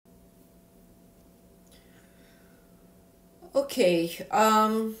Okay,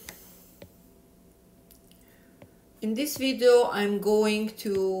 in this video I'm going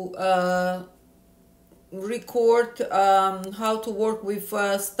to record how to work with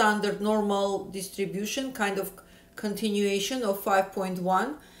standard normal distribution, kind of continuation of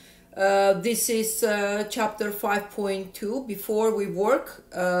 5.1. This is chapter 5.2. Before we work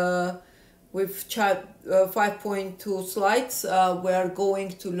with 5.2 slides, we are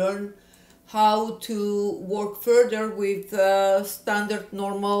going to learn how to work further with standard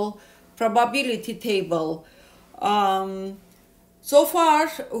normal probability table. So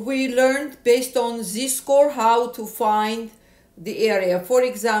far we learned based on z-score how to find the area. For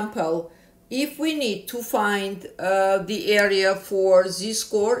example, if we need to find the area for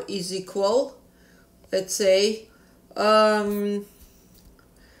z-score is equal, let's say,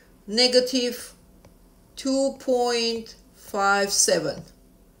 negative 2.57.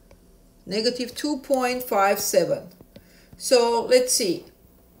 Negative 2.57. So let's see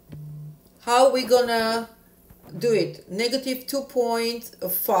how we gonna do it. Negative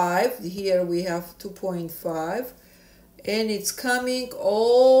 2.5, here we have 2.5, and it's coming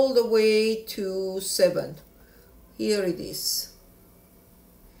all the way to 7. Here it is.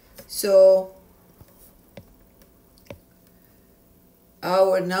 So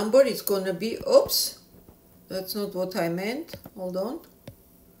our number is gonna be, oops, that's not what I meant, hold on.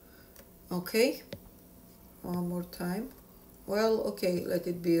 Okay, one more time. Well, okay, let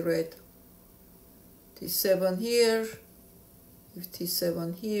it be red. 57 here,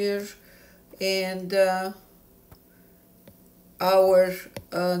 57 here, and our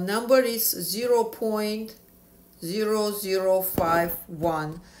number is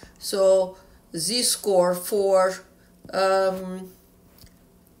 0.0051. So z-score for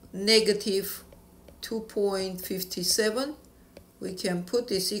negative 2.57, we can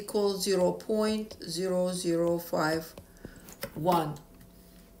put is equal 0.0051.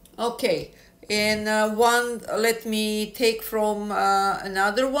 Okay, and let me take from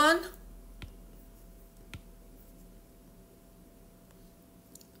another one.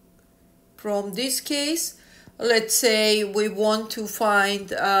 From this case, let's say we want to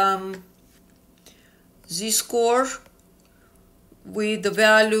find z-score with the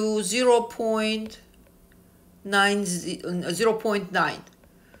value 0.9.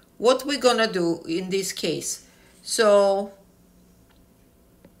 What we're gonna do in this case? So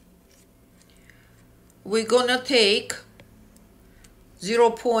we're gonna take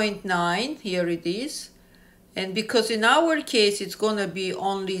 0.9, here it is, and because in our case it's gonna be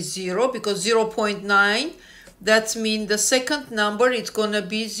only 0, because 0.9, that means the second number is gonna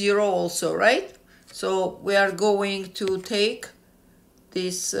be 0 also, right? So we are going to take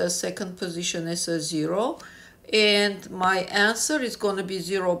this second position as a 0, and my answer is going to be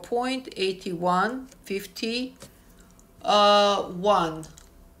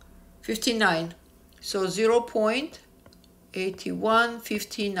 0.8159. So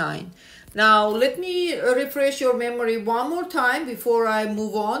 0.8159. Now let me refresh your memory one more time before I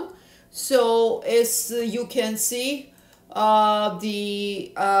move on. So as you can see,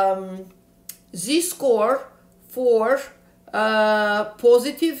 the z-score for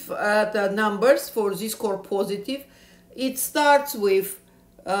positive, the numbers for z-score positive, it starts with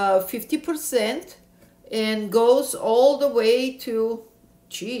 50% and goes all the way to,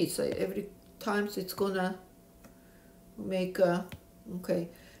 geez, every time it's gonna make a, okay,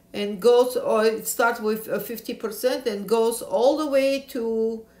 and goes, or it starts with 50% and goes all the way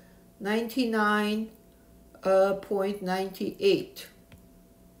to 99.98.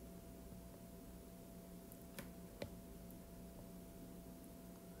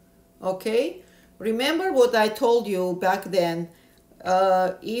 Okay, remember what I told you back then.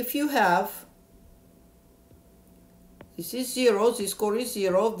 If you have, this is 0, z-score is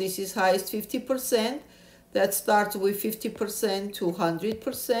 0, this is highest 50%, that starts with 50% to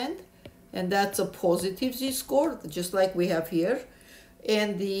 100%, and that's a positive z-score, just like we have here.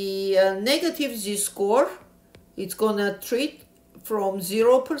 And the negative z-score, it's gonna treat from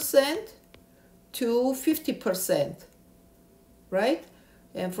 0% to 50%, right?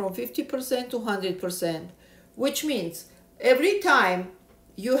 And from 50% to 100%, which means every time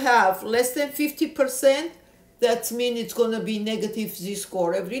you have less than 50%, that means it's going to be negative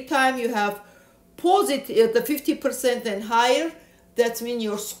z-score. Every time you have positive, the 50% and higher, that means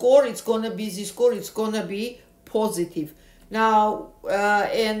your score, it's going to be z-score, it's going to be positive. Now,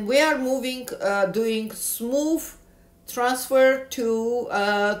 and we are moving, doing smooth transfer to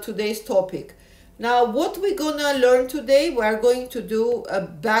today's topic. Now, what we're gonna learn today, we're going to do a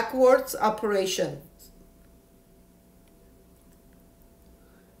backwards operation.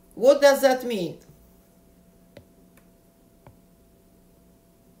 What does that mean?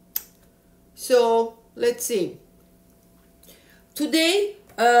 So let's see. Today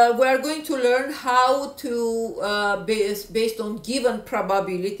we are going to learn how to based on given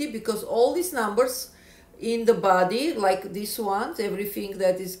probability, because all these numbers in the body, like these ones, everything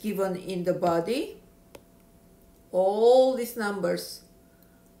that is given in the body, all these numbers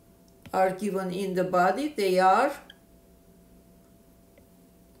are given in the body. They are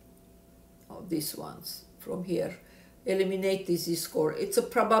these ones from here. Eliminate this z-score. It's a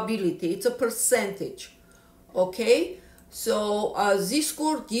probability, it's a percentage. Okay, so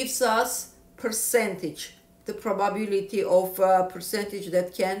z-score gives us percentage, the probability of percentage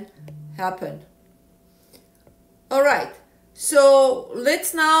that can happen. All right, so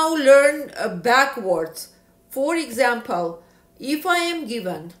let's now learn backwards. For example, if I am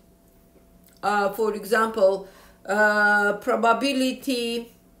given for example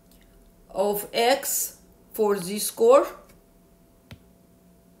probability of x for z-score,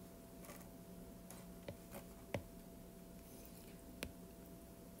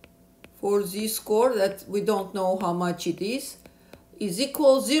 that we don't know how much it is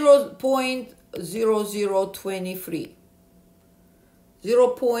equal 0.0023.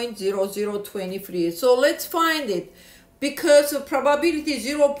 0.0023. So let's find it. Because the probability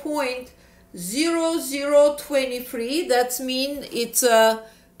 0.0023, that means it's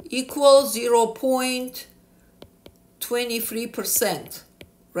equal 0.23%,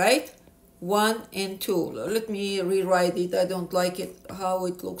 right? 1 and 2. Let me rewrite it. I don't like it how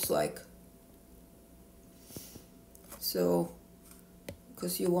it looks like. So,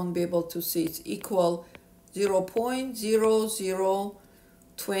 because you won't be able to see, it's equal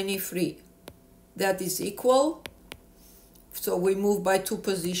 0.0023. That is equal. So we move by 2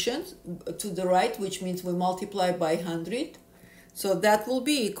 positions to the right, which means we multiply by 100. So that will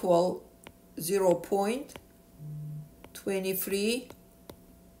be equal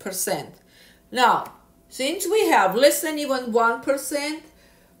 0.23%. Now, since we have less than even 1%,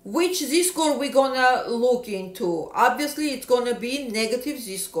 which z-score we're gonna look into? Obviously, it's gonna be negative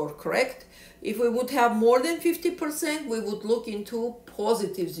z-score, correct? If we would have more than 50%, we would look into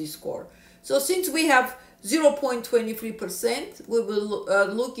positive z-score. So since we have 0.23%, we will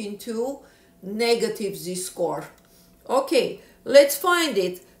look into negative z-score. Okay, let's find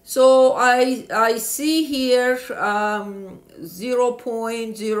it. So I see here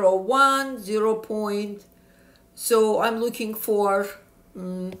 0.01, 0. So I'm looking for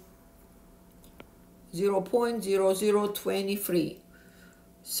 0.0023.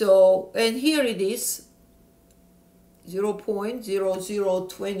 So, and here it is,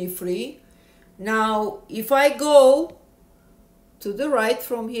 0.0023. Now, if I go to the right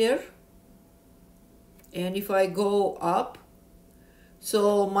from here, and if I go up,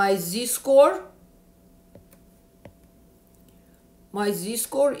 so my z-score is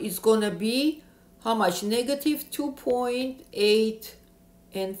gonna be how much? Negative 2.8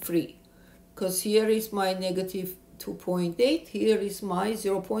 and 3. Because here is my negative 2.8, here is my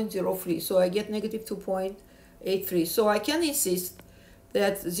 0.03. So I get negative 2.83. So I can insist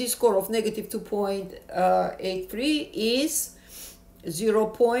that z-score of negative 2.83 is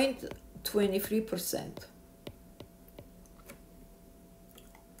 0.23%.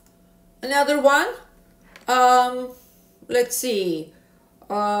 Another one, let's see,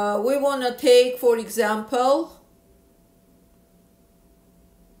 we want to take, for example,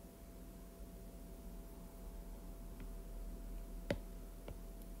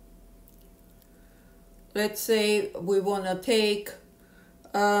 let's say we want to take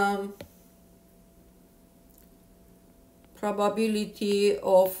probability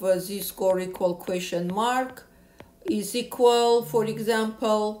of z-score equal question mark is equal, for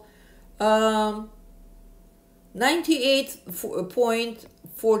example,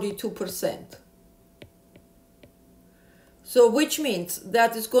 98.42%. So which means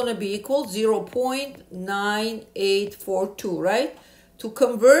that is going to be equal 0.9842, right? To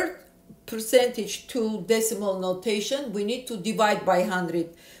convert percentage to decimal notation, we need to divide by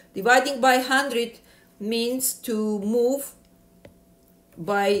 100. Dividing by 100 means to move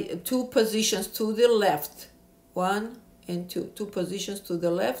by 2 positions to the left. 1 and 2. 2 positions to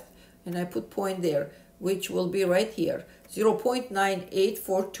the left. And I put point there, which will be right here,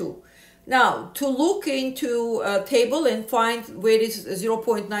 0.9842. Now, to look into a table and find where is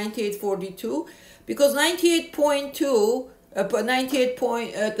 0.9842, because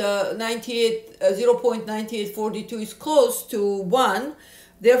 0.9842 is close to 1,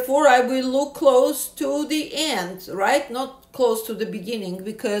 therefore I will look close to the end, right? Not close to the beginning,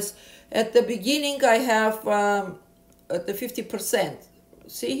 because at the beginning I have at the 50%.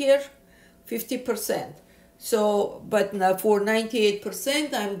 See here, 50%. So, but now for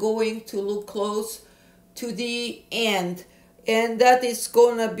 98%, I'm going to look close to the end. And that is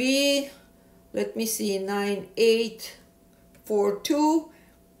gonna be, let me see, 9842.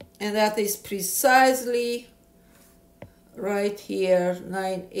 And that is precisely right here,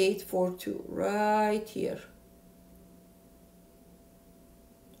 9842, right here.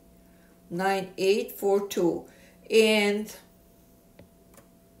 9842. And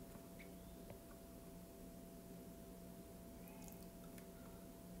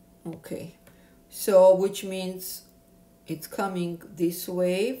okay, so which means it's coming this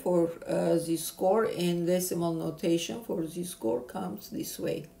way for z-score, and decimal notation for z-score comes this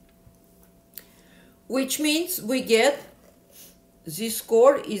way. Which means we get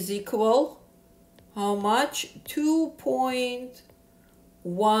z-score is equal how much?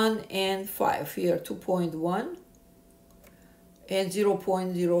 2.1 and 5 here, 2.1 and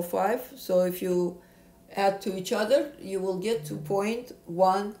 0.05. So if you add to each other, you will get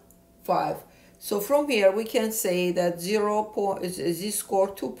 2.15. So from here we can say that z-score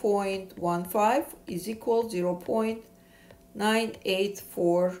 2.15 is equal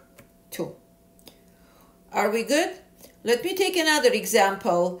 0.9842. Are we good? Let me take another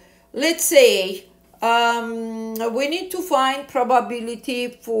example. Let's say we need to find probability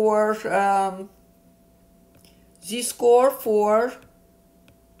for z-score for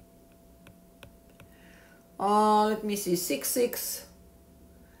let me see,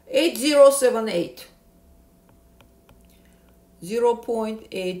 8078.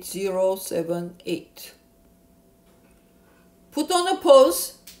 0.8078. Put on a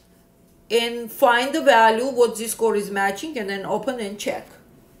pause and find the value what z-score is matching, and then open and check.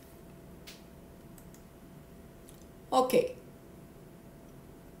 Okay.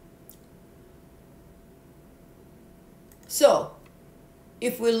 So,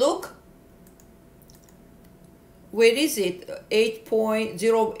 if we look, where is it?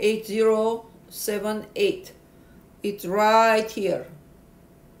 8.08078. It's right here.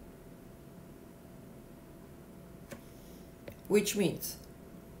 Which means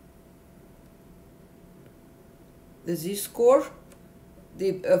the z-score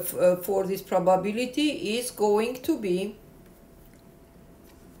for this probability is going to be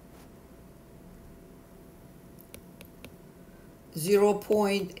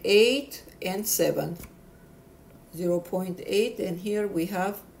 0.8 and 7. 0.8, and here we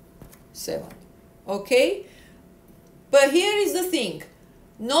have 7. Okay, but here is the thing,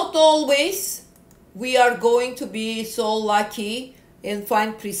 not always we are going to be so lucky and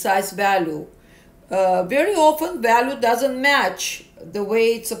find precise value. Very often value doesn't match the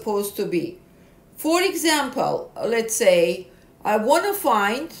way it's supposed to be. For example, let's say I want to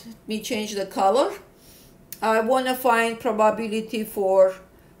find, let me change the color, I want to find probability for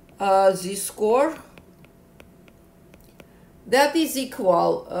z-score. That is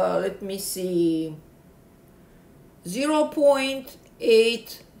equal, let me see,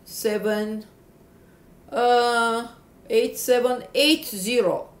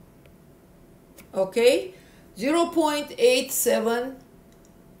 0.8780. Okay,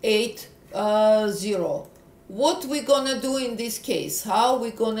 0.8780. What we gonna do in this case? How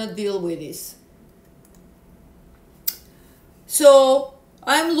we gonna deal with this? So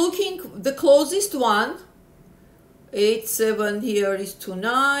I'm looking the closest one. 87 here is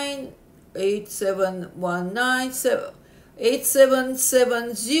 29, 8719,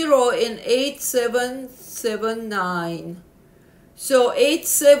 8770 and 8779. So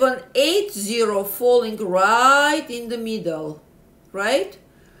 8780 falling right in the middle, right?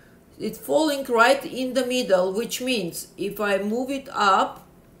 It's falling right in the middle, which means if I move it up,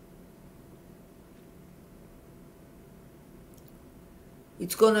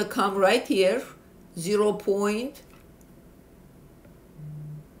 it's gonna come right here,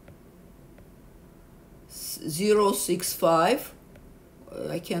 0.065.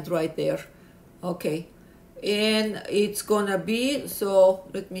 I can't write there. Okay, and it's gonna be, so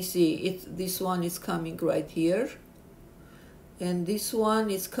let me see, this one is coming right here, and this one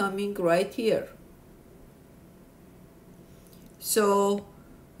is coming right here. So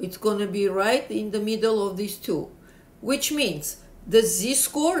it's gonna be right in the middle of these two, which means the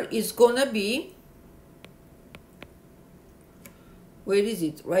z-score is gonna be, where is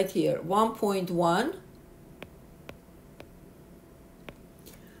it? Right here, 1.1.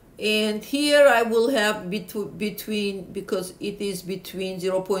 And here I will have between, because it is between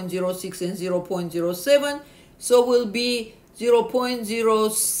 0.06 and 0.07, so will be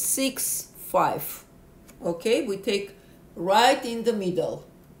 0.065. Okay, we take right in the middle.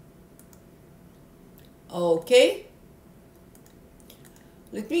 Okay,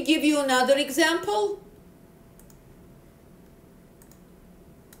 let me give you another example.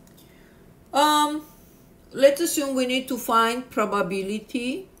 Let's assume we need to find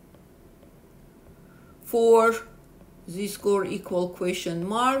probability for z-score equal question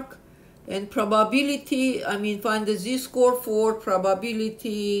mark, and probability, I mean find the z-score for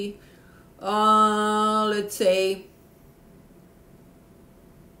probability, let's say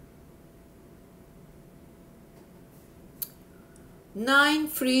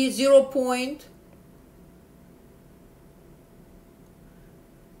 0.9313.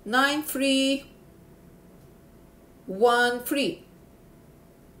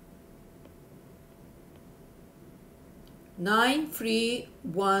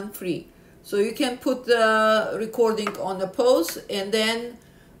 9313. So you can put the recording on a pause and then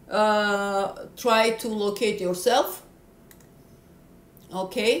try to locate yourself.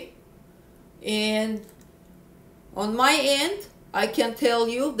 Okay, and on my end I can tell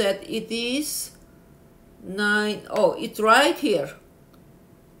you that it is 9. Oh, it's right here,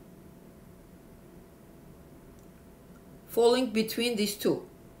 falling between these two.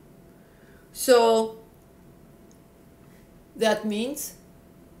 So that means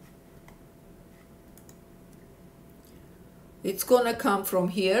it's gonna come from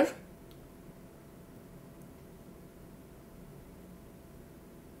here,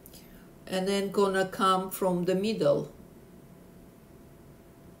 and then gonna come from the middle.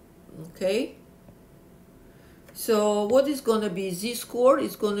 Okay, so what is gonna be z-score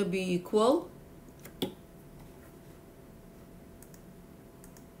is gonna be equal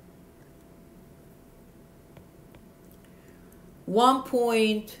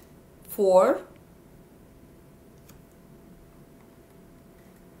 (1.4)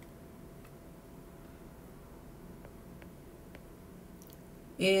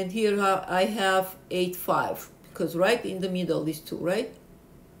 and here I have 8.5, because right in the middle these two, right?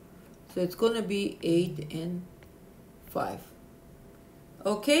 So it's going to be 8 and 5.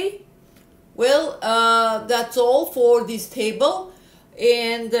 Okay, well, that's all for this table.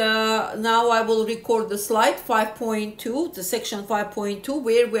 And now I will record the slide 5.2, the section 5.2,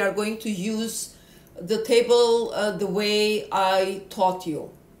 where we are going to use the table the way I taught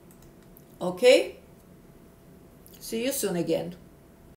you. Okay, see you soon again.